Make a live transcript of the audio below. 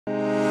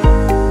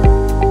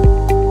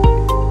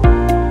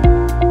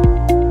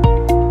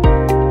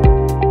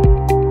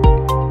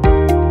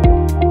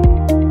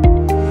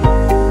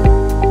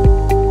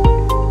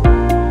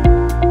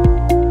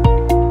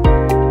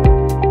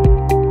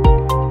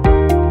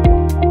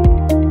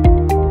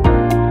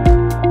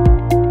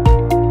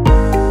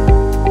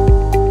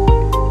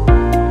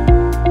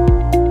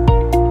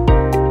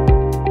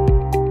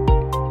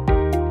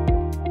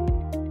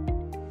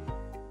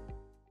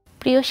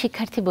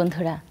শিক্ষার্থী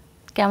বন্ধুরা,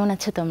 কেমন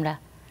আছো তোমরা?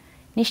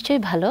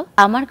 নিশ্চয়ই ভালো।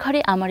 আমার ঘরে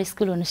আমার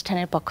স্কুল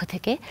অনুষ্ঠানের পক্ষ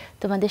থেকে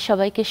তোমাদের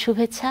সবাইকে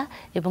শুভেচ্ছা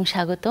এবং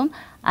স্বাগতম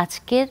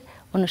আজকের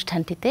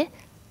অনুষ্ঠানটিতে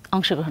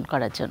অংশগ্রহণ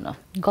করার জন্য।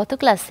 গত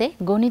ক্লাসে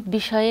গণিত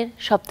বিষয়ের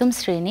সপ্তম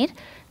শ্রেণীর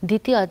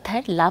দ্বিতীয়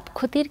অধ্যায়ের লাভ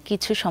ক্ষতির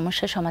কিছু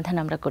সমস্যা সমাধান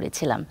আমরা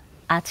করেছিলাম।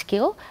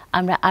 আজকেও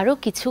আমরা আরও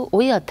কিছু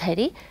ওই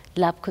অধ্যায়েরই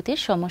লাভ ক্ষতির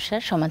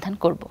সমস্যার সমাধান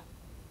করব।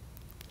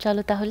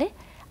 চলো তাহলে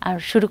আর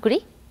শুরু করি।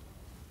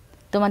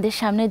 তোমাদের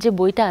সামনে যে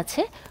বইটা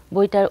আছে,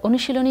 বইটার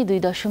অনুশীলনী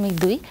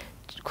 2.2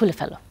 খুলে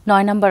ফেলো।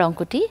 9 নম্বর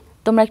অঙ্কটি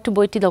তোমরা একটু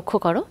বইটি লক্ষ্য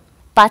করো।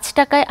 5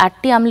 টাকায়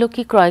 8টি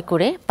আমলকি ক্রয়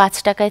করে 5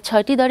 টাকায়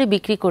 6টি দরে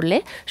বিক্রি করলে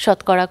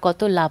শতকরা কত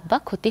লাভ বা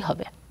ক্ষতি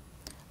হবে?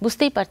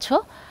 বুঝতেই পারছো,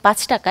 5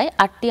 টাকায়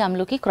 8টি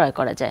আমলকি ক্রয়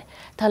করা যায়।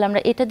 তাহলে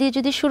আমরা এটা দিয়ে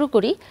যদি শুরু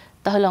করি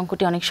তাহলে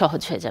অঙ্কটি অনেক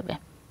সহজ হয়ে যাবে।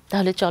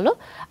 তাহলে চলো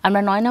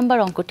আমরা 9 নম্বর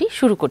অঙ্কটি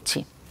শুরু করছি।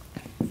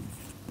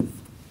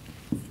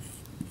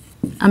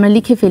 আমরা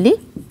লিখে ফেলি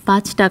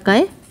 5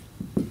 টাকায়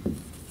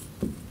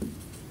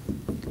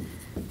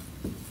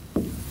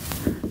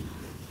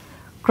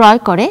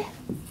ক্রয় করে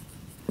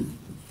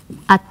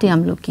 8টি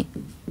আমলকি।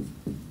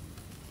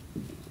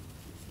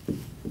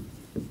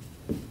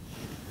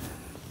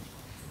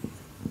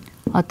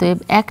 অতএব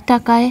 1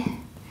 টাকায়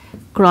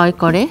ক্রয়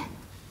করে,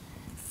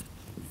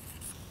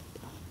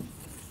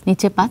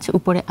 নিচে 5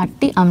 উপরে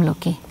 8টি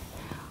আমলকি।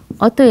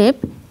 অতএব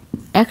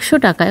 100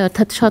 টাকায়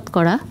অর্থাৎ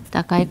শতকরা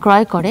টাকায়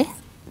ক্রয় করে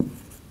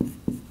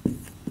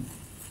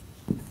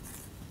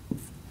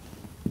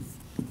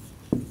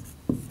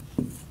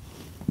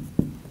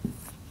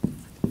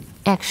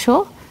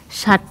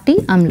 160টি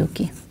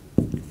আমলকি।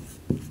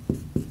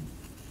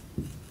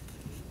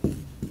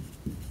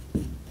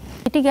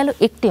 এটি গেল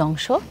একটি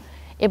অংশ।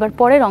 এবার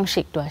পরের অংশে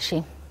একটু আসি।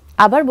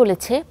 আবার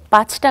বলেছে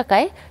 5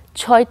 টাকায়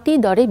 6টি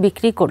দরে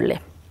বিক্রি করলে,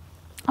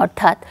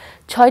 অর্থাৎ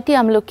 6টি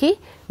আমলকি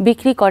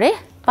বিক্রি করে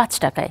 5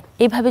 টাকায়।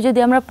 এইভাবে যদি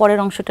আমরা পরের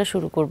অংশটা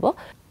শুরু করব।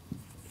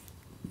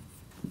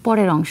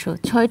 পরের অংশ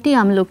 6টি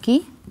আমলকি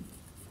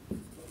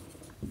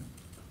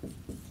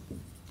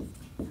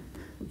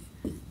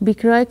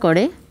বিক্রয়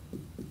করে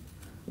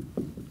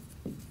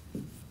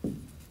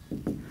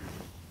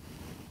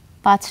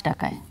 5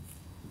 টাকায়।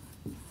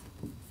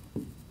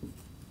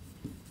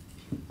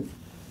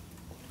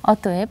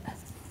 অতএব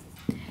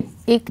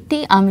একটি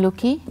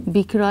আমলকি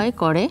বিক্রয়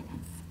করে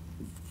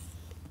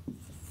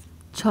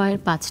 6 এর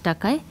 5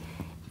 টাকায়,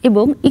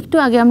 এবং একটু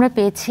আগে আমরা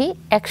পেয়েছি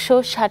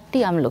 160টি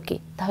আমলকি।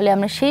 তাহলে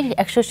আমরা সেই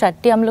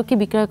 160টি আমলকি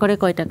বিক্রয় করে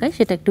কয় টাকায়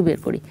সেটা একটু বের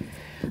করি।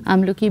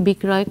 আমলকি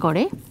বিক্রয়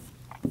করে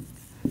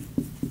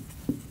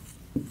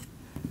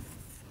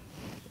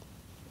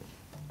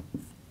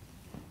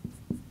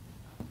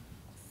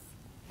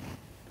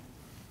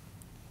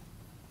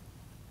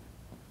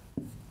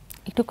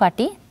একটু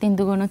কাটি, 3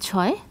 দুগুণ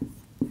 6।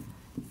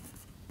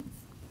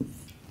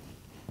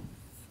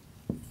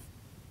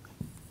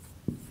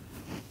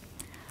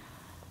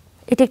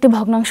 এটা একটু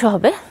ভগ্নাংশ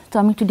হবে, তো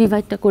আমি একটু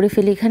ডিভাইডটা করে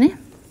ফেলি এখানে।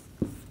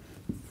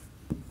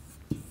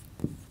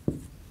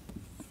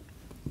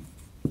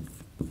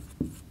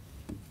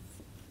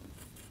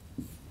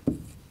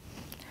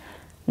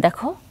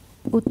 দেখো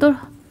উত্তর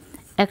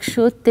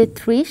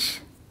 133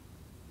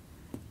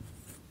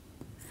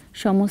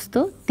 সমস্ত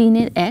 3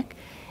 এর 1,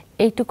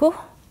 এইটুকু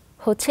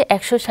হচ্ছে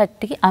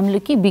 160টি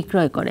আমলকি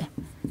বিক্রয় করে।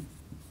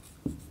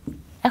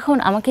 এখন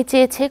আমাকে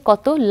চেয়েছে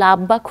কত লাভ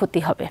বা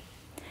ক্ষতি হবে।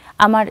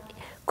 আমার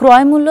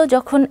ক্রয় মূল্য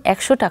যখন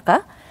 100 টাকা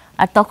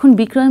আর তখন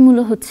বিক্রয় মূল্য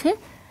হচ্ছে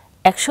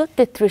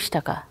 133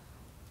 টাকা,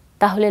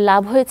 তাহলে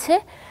লাভ হয়েছে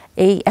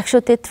এই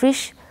 133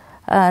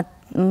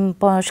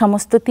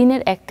 সমস্ত 3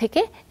 এর 1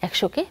 থেকে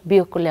 100কে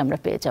বিয়োগ করলে আমরা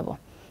পেয়ে যাব।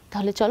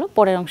 তাহলে চলো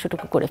পরের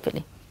অংশটুকু করে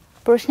ফেলি।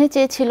 প্রশ্নে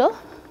চেয়েছিল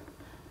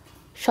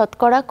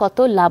শতকরা কত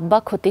লাভ বা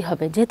ক্ষতি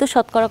হবে। যেহেতু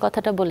শতকরা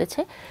কথাটা বলেছে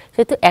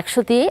সেহেতু 100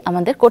 দিয়ে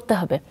আমাদের করতে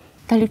হবে।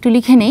 তাহলে একটু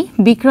লিখে নেই,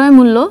 বিক্রয়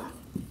মূল্য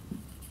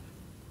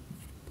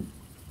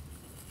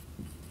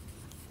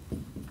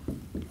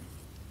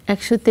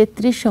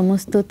 133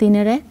 সমস্ত 3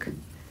 এর 1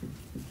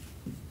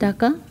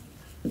 টাকা,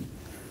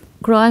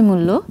 ক্রয়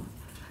মূল্য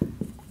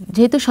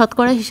যেহেতু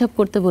শতকরা হিসাব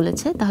করতে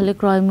বলেছে তাহলে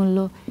ক্রয় মূল্য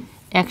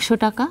 100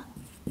 টাকা।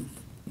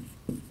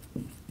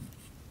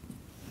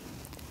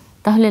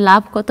 তাহলে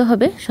লাভ কত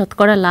হবে?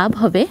 শতকরা লাভ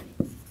হবে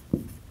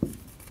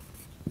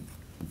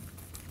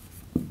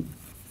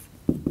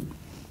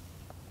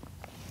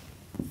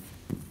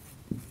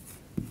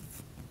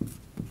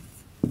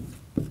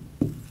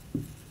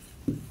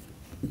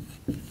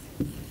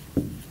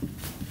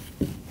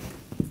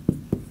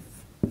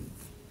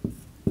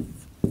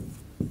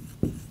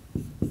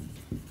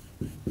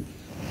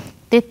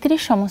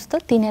 33 সমস্ত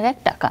 3 এর 1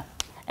 টাকা।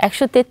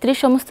 133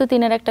 সমস্ত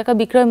 3 এর 1 টাকা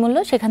বিক্রয় মূল্য,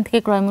 সেখান থেকে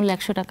ক্রয় মূল্য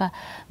 100 টাকা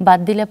বাদ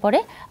দিলে পরে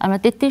আমরা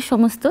 33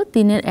 সমস্ত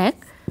 3 এর 1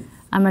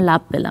 আমরা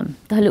লাভ পেলাম।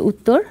 তাহলে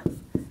উত্তর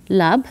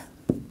লাভ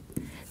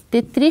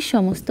 33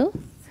 সমস্ত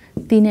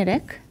 3 এর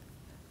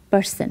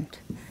 1%।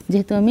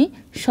 যেহেতু আমি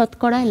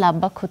শতকরায় লাভ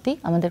বা ক্ষতি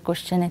আমাদের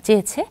কোশ্চেনে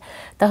চেয়েছে,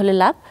 তাহলে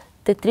লাভ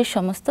 33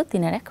 সমস্ত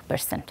 3 এর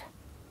 1%।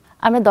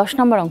 আমরা 10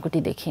 নম্বর অঙ্কটি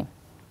দেখি।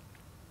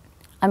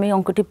 আমি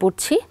অঙ্কটি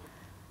পড়ছি।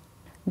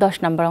 10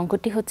 নম্বর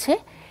অঙ্কটি হচ্ছে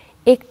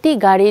একটি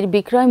গাড়ির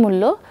বিক্রয়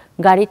মূল্য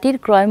গাড়িটির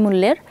ক্রয়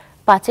মূল্যের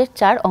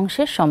 5/4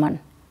 অংশের সমান।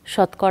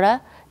 শতকরা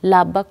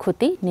লাভ বা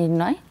ক্ষতি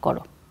নির্ণয়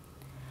করো।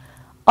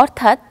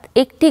 অর্থাৎ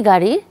একটি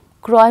গাড়ির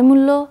ক্রয়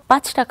মূল্য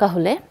 5 টাকা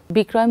হলে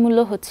বিক্রয় মূল্য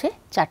হচ্ছে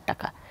 4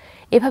 টাকা।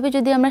 এভাবে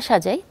যদি আমরা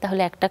সাজাই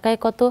তাহলে 1 টাকায়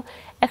কত,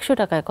 100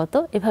 টাকায় কত,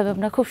 এভাবে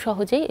আমরা খুব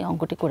সহজেই এই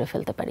অঙ্কটি করে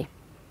ফেলতে পারি।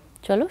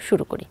 চলো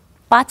শুরু করি।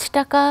 5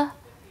 টাকা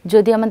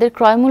যদি আমাদের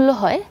ক্রয় মূল্য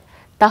হয়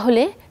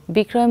তাহলে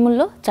বিক্রয় মূল্য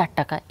 4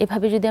 টাকা।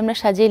 এভাবে যদি আমরা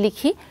সাজিয়ে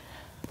লিখি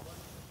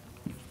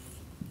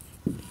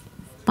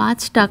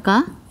 5 টাকা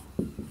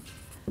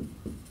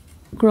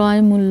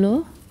ক্রয় মূল্য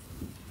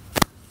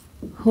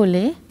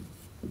হলে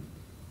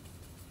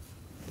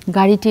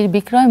গাড়িটির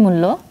বিক্রয়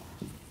মূল্য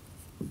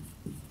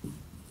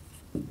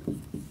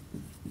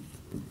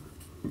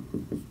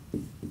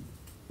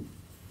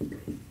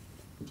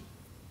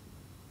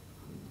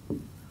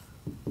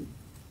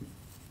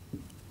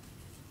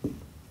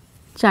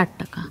 4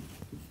 টাকা।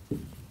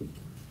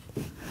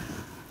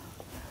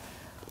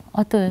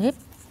 অতএব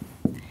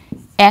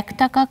 1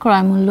 টাকা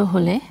ক্রয় মূল্য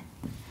হলে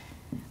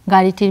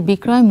গাড়িটির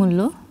বিক্রয় মূল্য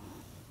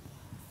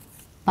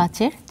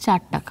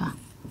 5/4 টাকা।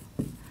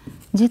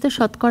 যেহেতু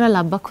শতকরা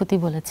লাভ বা ক্ষতি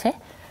বলেছে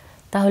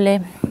তাহলে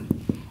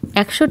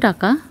 100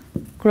 টাকা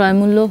ক্রয়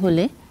মূল্য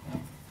হলে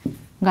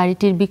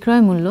গাড়িটির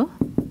বিক্রয় মূল্য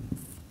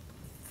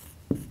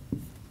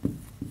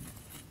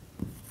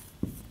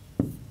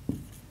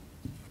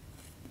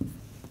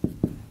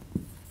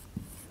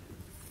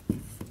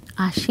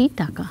 80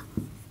 টাকা।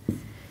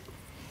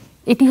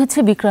 এটি হচ্ছে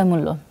বিক্রয়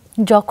মূল্য।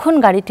 যখন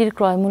গাড়িটির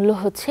ক্রয় মূল্য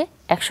হচ্ছে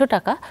 100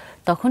 টাকা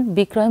তখন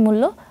বিক্রয়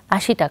মূল্য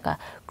 80 টাকা।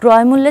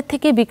 ক্রয় মূল্যের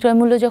থেকে বিক্রয়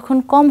মূল্য যখন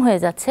কম হয়ে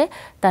যাচ্ছে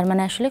তার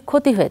মানে আসলে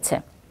ক্ষতি হয়েছে।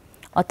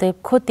 অতএব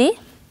ক্ষতি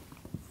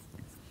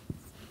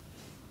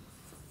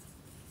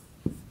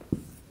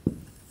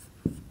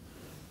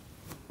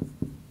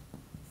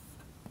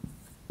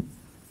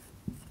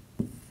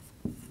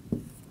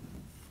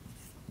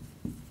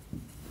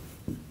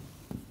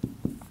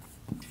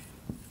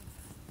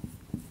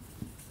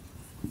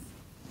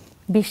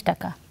 20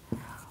 টাকা।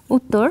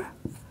 উত্তর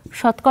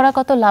শতকরা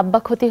কত লাভ বা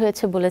ক্ষতি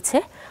হয়েছে বলেছে,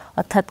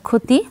 অর্থাৎ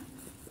ক্ষতি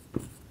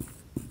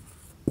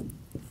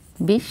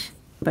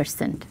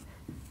 20%।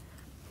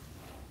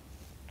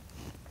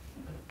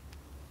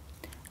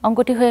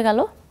 অঙ্কটি হয়ে গেল,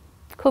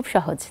 খুব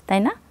সহজ তাই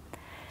না?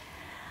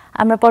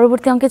 আমরা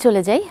পরবর্তী অঙ্কে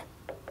চলে যাই।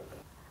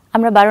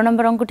 আমরা 12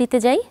 নম্বর অঙ্কটিতে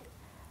যাই।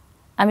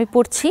 আমি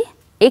পড়ছি,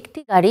 একটি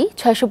গাড়ি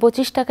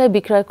 625 টাকায়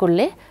বিক্রয়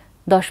করলে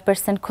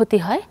 10% ক্ষতি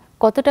হয়,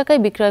 কত টাকায়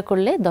বিক্রয়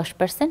করলে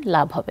 10%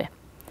 লাভ হবে?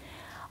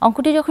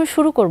 অঙ্কটি যখন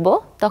শুরু করব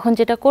তখন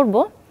যেটা করব,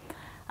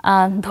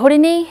 ধরে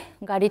নেই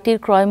গাড়িটির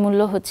ক্রয়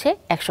মূল্য হচ্ছে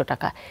 100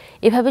 টাকা।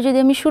 এভাবে যদি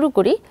আমি শুরু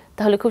করি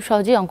তাহলে খুব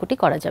সহজেই অঙ্কটি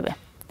করা যাবে।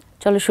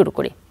 চলো শুরু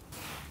করি।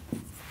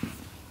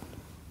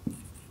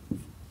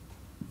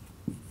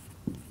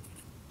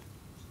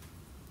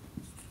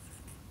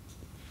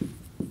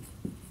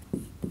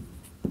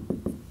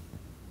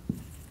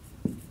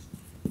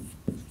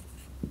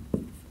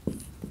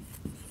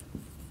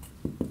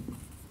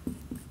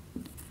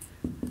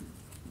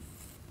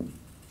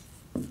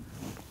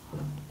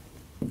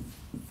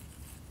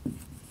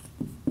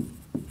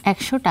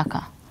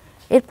 টাকা।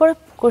 এরপর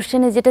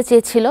কোশ্চেনে যেটা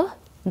চেয়েছিল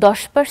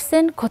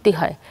 10% ক্ষতি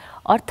হয়,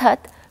 অর্থাৎ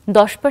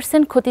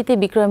 10% ক্ষতিতে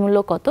বিক্রয় মূল্য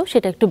কত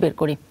সেটা একটু বের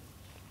করি।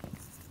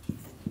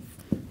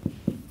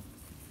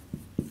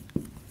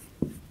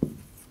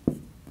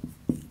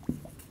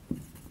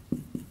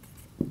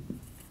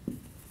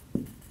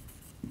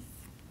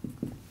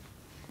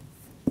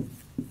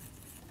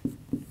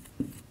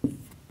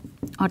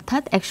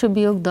 অর্থাৎ 100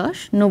 বিয়োগ 10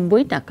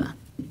 90 টাকা।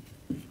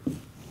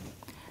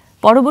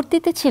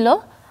 পরবর্তীতে ছিল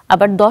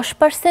আবার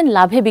 10%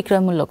 লাভে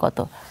বিক্রয় মূল্য কত,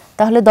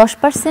 তাহলে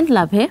 10%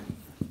 লাভে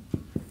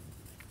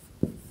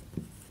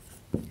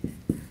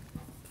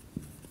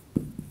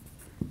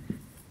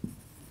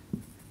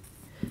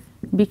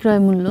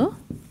বিক্রয় মূল্য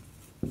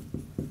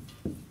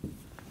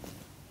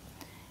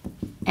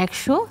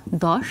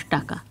 110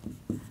 টাকা।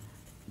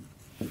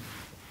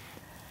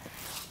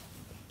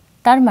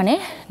 তার মানে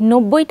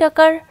 90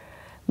 টাকার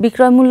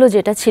বিক্রয় মূল্য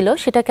যেটা ছিল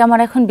সেটাকে আমার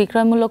এখন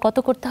বিক্রয় মূল্য কত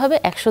করতে হবে,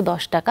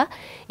 110 টাকা।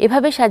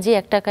 এভাবে সাজিয়ে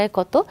 1 টাকায়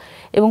কত,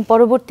 এবং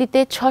পরবর্তীতে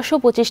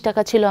 625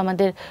 টাকা ছিল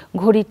আমাদের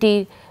ঘড়িটি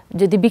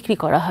যদি বিক্রি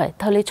করা হয়,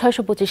 তাহলে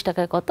 625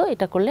 টাকায় কত,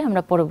 এটা করলে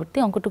আমরা পরবর্তী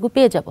অঙ্কটুকু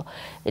পেয়ে যাব।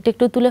 এটা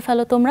একটু তুলে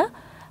ফেলো তোমরা,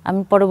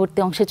 আমি পরবর্তী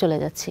অংশে চলে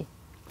যাচ্ছি।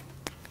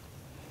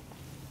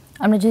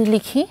 আমরা যদি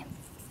লিখি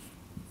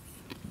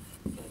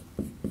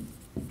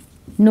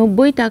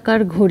 90 টাকার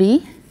ঘড়ি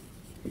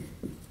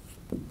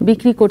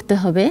বিক্রি করতে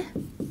হবে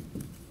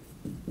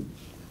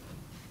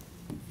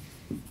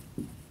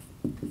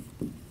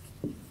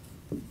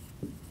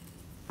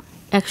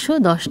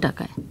 110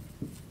 টাকায়।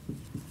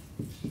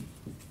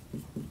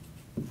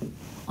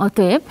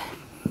 অতএব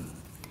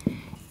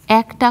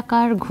 1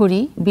 টাকার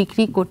ঘড়ি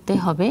বিক্রি করতে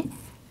হবে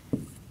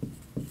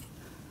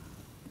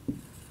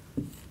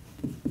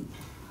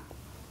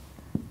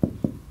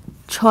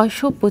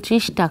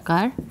 625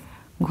 টাকার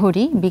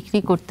ঘড়ি বিক্রি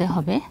করতে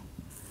হবে 1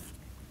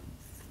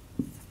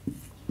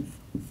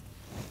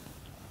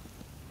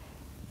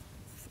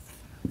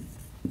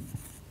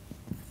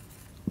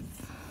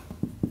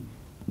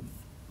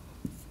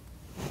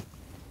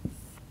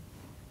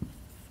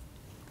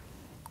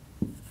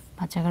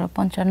 5 11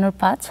 55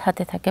 5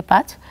 হাতে থাকে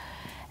 5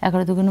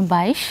 11 2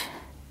 22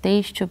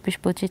 23 24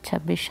 25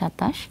 26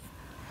 27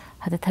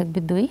 হাতে থাকবে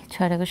 2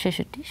 6 11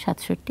 66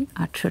 67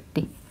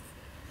 68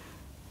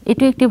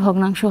 এটি একটি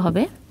ভগ্নাংশ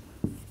হবে।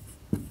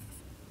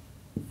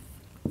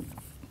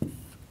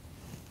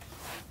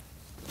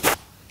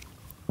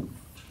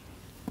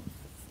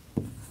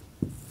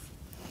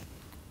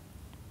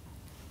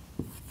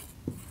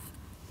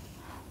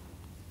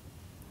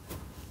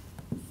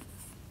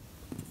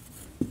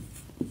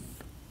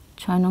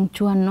 ছয় নং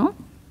 54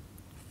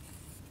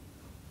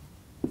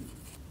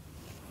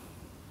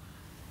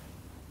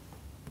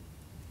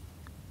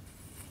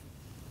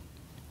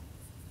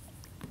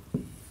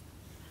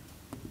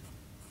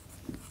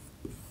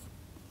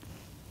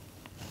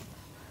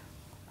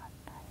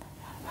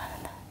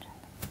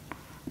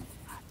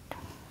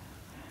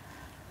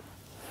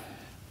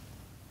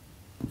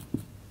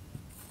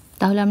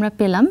 তাহলে আমরা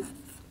পেলাম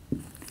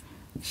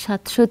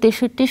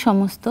 763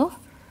 সমস্ত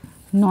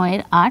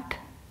 9 8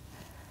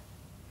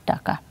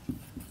 টাকা।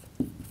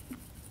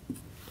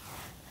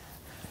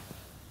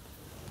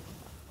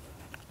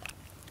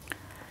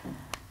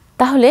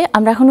 তাহলে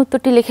আমরা এখন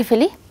উত্তরটি লিখে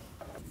ফেলি।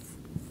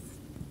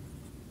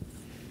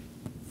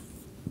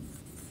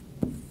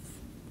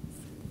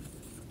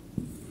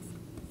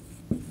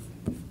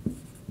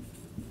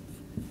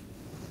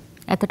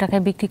 এত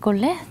টাকায় বিক্রি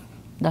করলে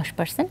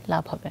 10%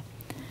 লাভ হবে।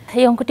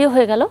 এই অঙ্কটিও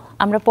হয়ে গেল।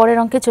 আমরা পরের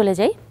অঙ্কে চলে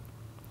যাই।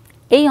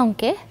 এই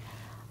অঙ্কে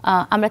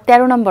আমরা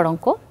 13 নম্বর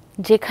অঙ্ক,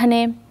 যেখানে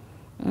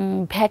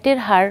ভ্যাটের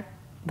হার,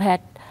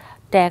 ভ্যাট,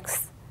 ট্যাক্স,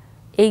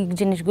 এই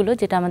জিনিসগুলো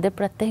যেটা আমাদের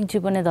প্রাত্যহিক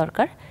জীবনে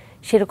দরকার,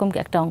 সেরকম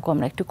একটা অঙ্ক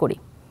আমরা একটু করি।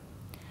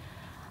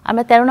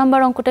 আমরা 13 নম্বর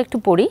অঙ্কটা একটু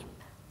পড়ি।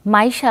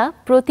 মাইশা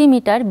প্রতি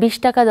মিটার 20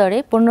 টাকা দরে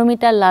 15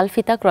 মিটার লাল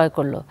ফিতা ক্রয়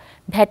করলো।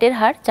 ভ্যাটের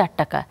হার 4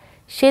 টাকা।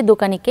 সে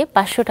দোকানিকে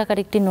 500 টাকার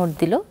একটি নোট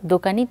দিল।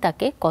 দোকানি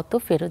তাকে কত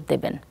ফেরত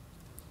দেবেন?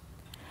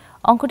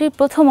 অঙ্কটির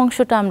প্রথম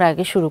অংশটা আমরা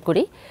আগে শুরু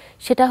করি।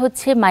 সেটা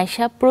হচ্ছে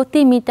মাইশা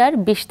প্রতি মিটার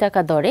 20 টাকা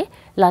দরে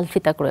লাল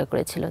ফিতা ক্রয়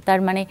করেছিল। তার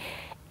মানে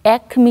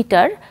 1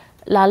 মিটার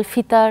লাল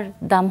ফিতার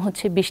দাম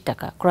হচ্ছে 20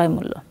 টাকা ক্রয়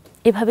মূল্য।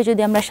 এভাবে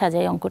যদি আমরা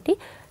সাজাই অঙ্কটি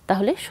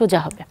তাহলে সোজা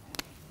হবে।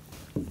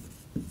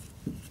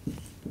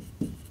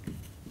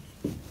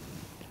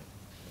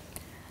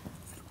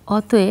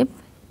 অতএব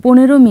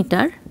 15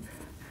 মিটার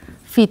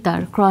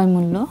ফিতার ক্রয়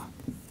মূল্য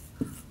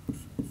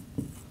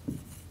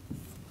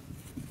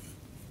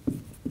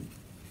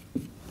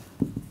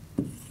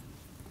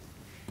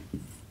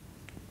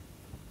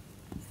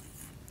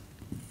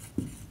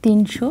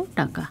 300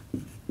 টাকা।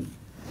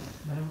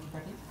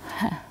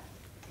 হ্যাঁ,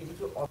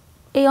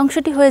 এই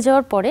অংশটি হয়ে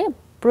যাওয়ার পরে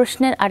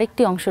প্রশ্নের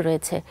আরেকটি অংশ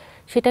রয়েছে,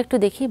 সেটা একটু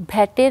দেখি।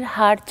 ভ্যাটের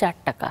হার 4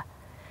 টাকা।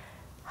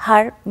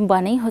 হার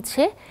মানেই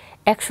হচ্ছে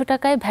 100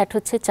 টাকায় ভ্যাট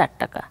হচ্ছে 4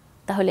 টাকা।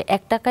 তাহলে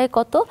 1 টাকায়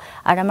কত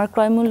আর আমার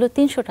ক্রয় মূল্য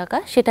 300 টাকা,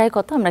 সেটাই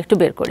কত আমরা একটু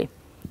বের করি।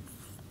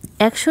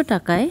 100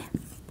 টাকায়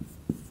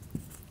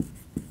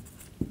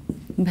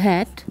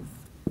ভ্যাট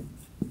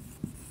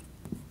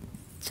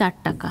 4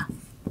 টাকা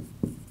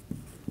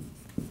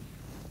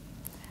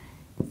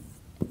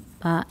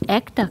বা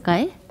 1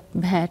 টাকায়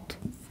ভ্যাট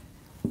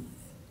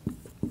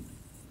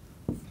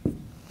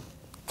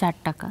 4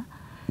 টাকা।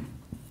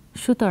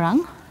 সুতরাং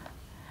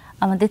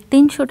আমাদের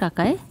 300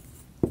 টাকায়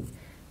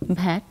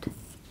ভ্যাট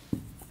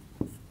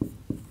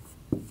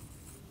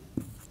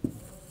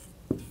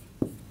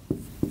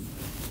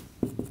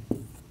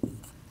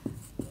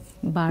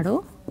 12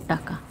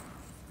 টাকা।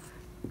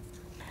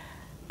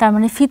 তার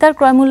মানে ফিতার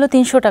ক্রয় মূল্য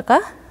 300 টাকা,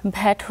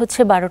 ভ্যাট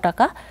হচ্ছে 12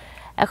 টাকা।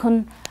 এখন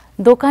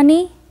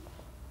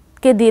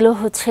দোকানিকে দিল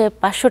হচ্ছে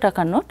 500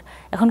 টাকার নোট।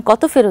 এখন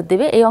কত ফেরত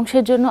দেবে এই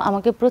অংশের জন্য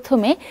আমাকে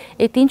প্রথমে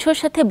এই 300-র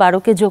সাথে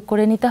 12কে যোগ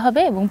করে নিতে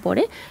হবে এবং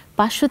পরে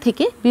 500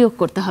 থেকে বিয়োগ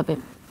করতে হবে।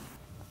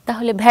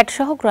 তাহলে ভ্যাট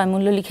সহ ক্রয়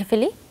মূল্য লিখে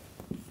ফেলি।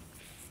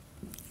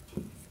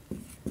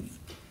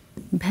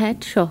 ভ্যাট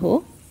সহ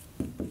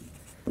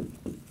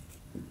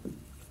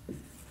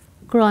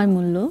ক্রয়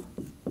মূল্য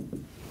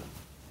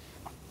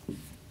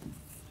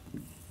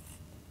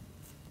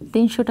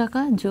 300 টাকা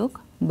যোগ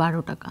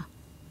 12 টাকা।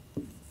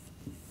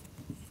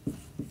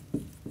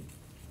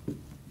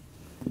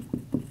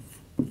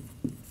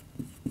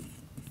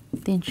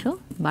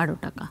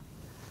 টাকা।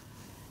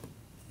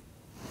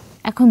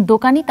 এখন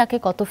দোকানি তাকে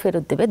কত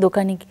ফেরত দেবে?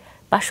 দোকানি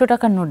 500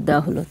 টাকার নোট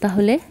দেওয়া হলো,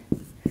 তাহলে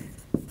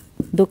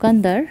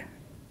দোকানদার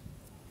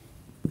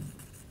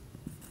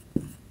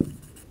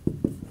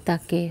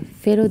তাকে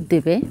ফেরত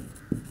দেবে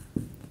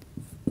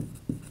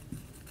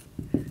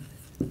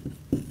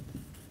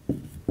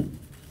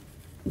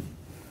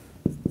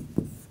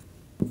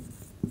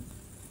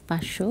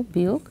 500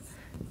 বিয়োগ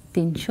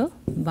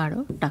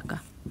 312 টাকা।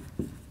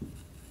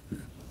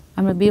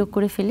 আমরা বিয়োগ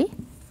করে ফেলি।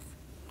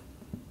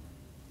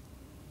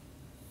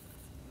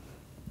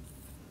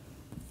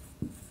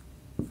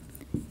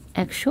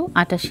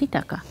 $188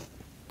 টাকা।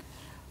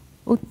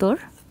 উত্তর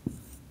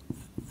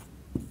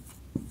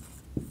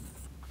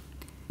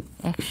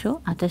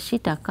 188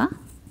 টাকা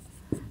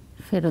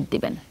ফেরত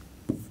দিবেন।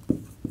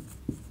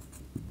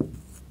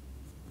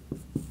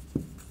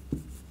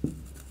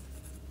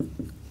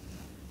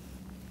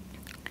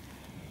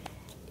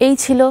 এই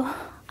ছিল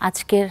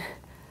আজকের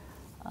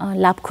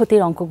লাভ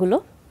ক্ষতির অঙ্কগুলো।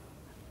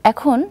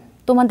 এখন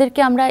তোমাদেরকে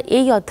আমরা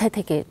এই অধ্যায়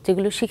থেকে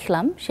যেগুলো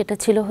শিখলাম সেটা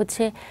ছিল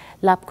হচ্ছে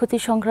লাভ ক্ষতি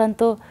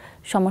সংক্রান্ত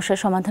সমস্যার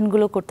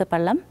সমাধানগুলো করতে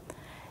পারলাম।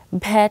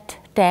 ভ্যাট,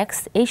 ট্যাক্স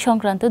এই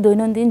সংক্রান্ত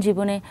দৈনন্দিন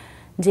জীবনে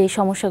যে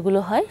সমস্যাগুলো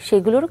হয়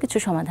সেগুলোরও কিছু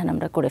সমাধান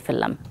আমরা করে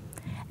ফেললাম।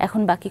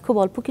 এখন বাকি খুব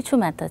অল্প কিছু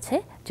ম্যাথ আছে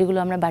যেগুলো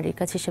আমরা বাড়ির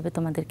কাজ হিসেবে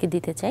তোমাদেরকে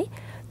দিতে চাই।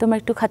 তোমরা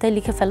একটু খাতায়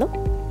লিখে ফেলো।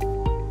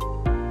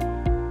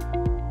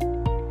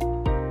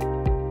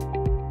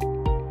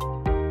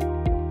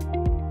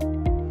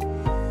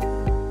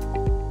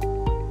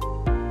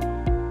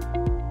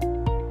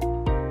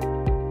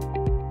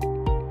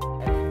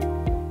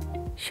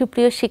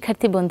 সুপ্রিয়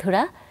শিক্ষার্থী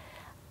বন্ধুরা,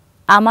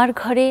 আমার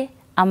ঘরে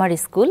আমার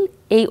স্কুল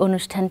এই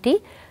অনুষ্ঠানটি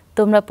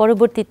তোমরা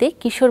পরবর্তীতে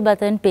কিশোর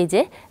বাতায়ন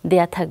পেজে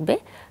দেয়া থাকবে,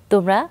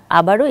 তোমরা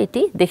আবারও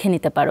এটি দেখে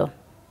নিতে পারো।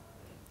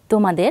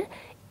 তোমাদের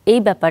এই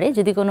ব্যাপারে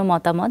যদি কোনো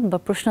মতামত বা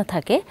প্রশ্ন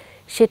থাকে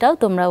সেটাও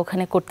তোমরা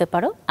ওখানে করতে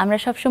পারো। আমরা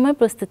সবসময়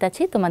প্রস্তুত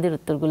আছি তোমাদের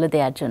উত্তরগুলো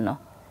দেওয়ার জন্য।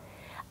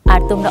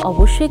 আর তোমরা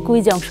অবশ্যই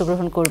কুইজে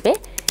অংশগ্রহণ করবে।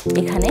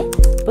 এখানে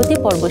প্রতি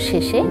পর্ব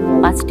শেষে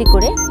 5টি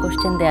করে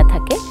কোশ্চেন দেয়া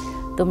থাকে,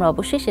 তোমরা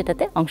অবশ্যই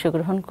সেটাতে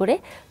অংশগ্রহণ করে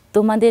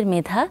তোমাদের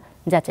মেধা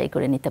যাচাই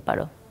করে নিতে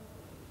পারো।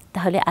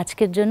 তাহলে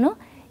আজকের জন্য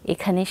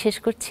এখানেই শেষ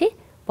করছি,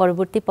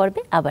 পরবর্তী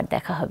পর্বে আবার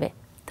দেখা হবে।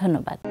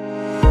 ধন্যবাদ।